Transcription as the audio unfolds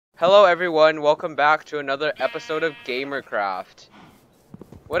Hello everyone, welcome back to another episode of GamerCraft.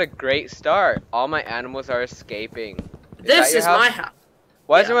 What a great start. All my animals are escaping. This is my house.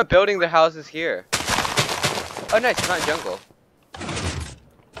 Why is everyone building their houses here? Oh nice, it's not jungle.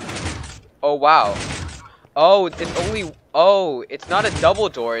 Oh wow. Oh, it's not a double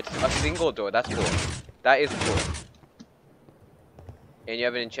door, it's a single door. That's cool. That is cool. And you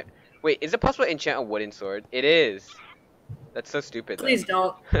have an enchant. Wait, is it possible to enchant a wooden sword? It is. That's so stupid. Please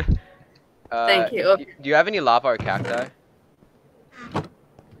don't. Thank you. Do you have any lava or cacti?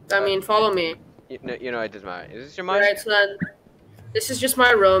 I mean, follow me. You know, it doesn't matter. Is this your mine? Alright, so then, this is just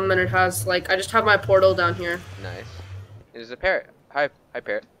my room, and it has, like, I just have my portal down here. Nice. There's a parrot. Hi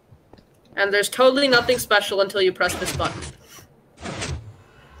parrot. And there's totally nothing special until you press this button.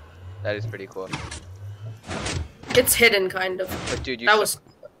 That is pretty cool. It's hidden, kind of. But dude,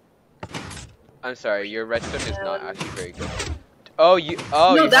 I'm sorry, your redstone is not actually very good. Oh,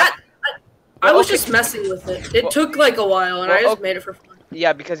 no, I was just messing with it. It took like a while, and I just made it for fun.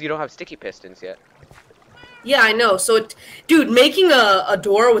 Yeah, because you don't have sticky pistons yet. Yeah, I know. So, dude, making a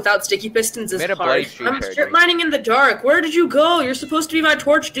door without sticky pistons is hard. I'm strip mining in the dark. Where did you go? You're supposed to be my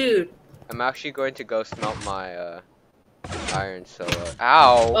torch, dude. I'm actually going to go smelt my iron. So,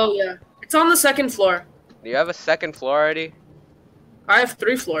 ow. Oh yeah, it's on the second floor. Do you have a second floor already? I have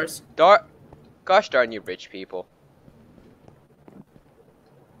 3 floors. Gosh darn you rich people.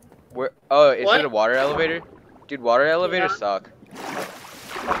 Oh, is it a water elevator? Dude, water elevators suck.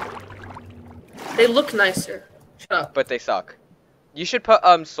 They look nicer. Shut up. But they suck. You should put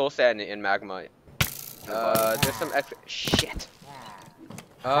soul sand in magma. There's some extra shit.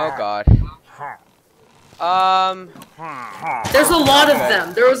 Oh god. There's a lot of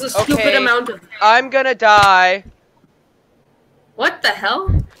them. There was a stupid amount of them. I'm gonna die. What the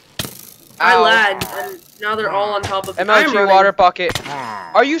hell? I lagged, and now they're all on top of me. MLG water bucket.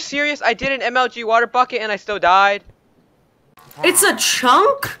 Are you serious? I did an MLG water bucket and I still died? It's a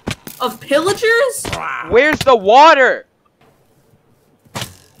chunk of pillagers? Where's the water?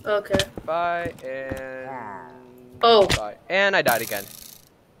 Okay. Bye, and... Oh. Bye. And I died again.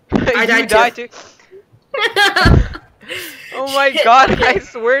 I died too. Oh my god, I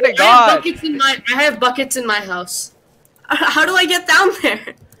swear to god. I have buckets in my house. How do I get down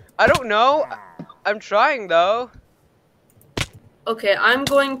there? I don't know. I'm trying though. Okay, I'm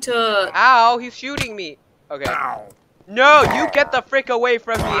going to... Ow, he's shooting me. Okay. Ow. No, you get the frick away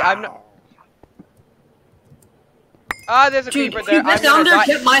from me. I'm not... Ah, there's a creeper there. I'm down there,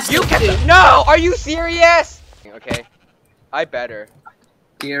 get my stuff. No, are you serious? Okay. I better.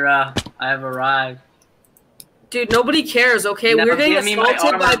 Kira, I have arrived. Dude, nobody cares, okay? We're getting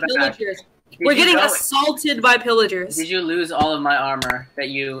assaulted by pillagers. We're getting assaulted by pillagers. Did you lose all of my armor that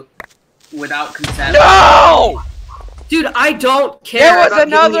you, without consent? No! Dude, I don't care. There was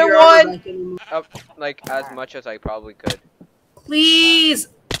another one! Like, as much as I probably could. Please!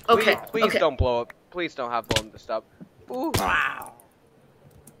 Okay, Please don't blow up. Please don't have blown this up. Ooh. Wow.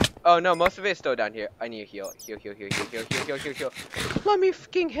 Oh no, most of it is still down here. I need a heal. Heal. Let me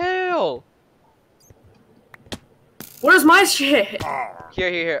fucking heal! Where's my shit?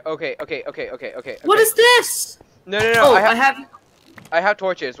 Here. Okay. What is this? No. Oh, I have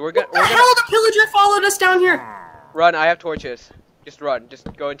torches. What the hell? The pillager followed us down here. Run, I have torches. Just run.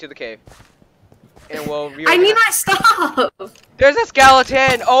 Just go into the cave. And we'll I need my stuff. There's a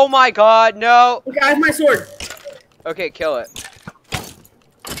skeleton. Oh my god, no. Okay, I have my sword. Okay, kill it.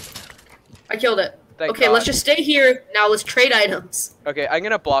 I killed it. Thank okay, god. Let's just stay here. Now let's trade items. Okay, I'm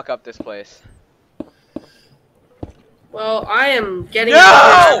gonna block up this place. Well, I am getting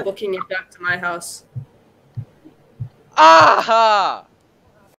booking Aha!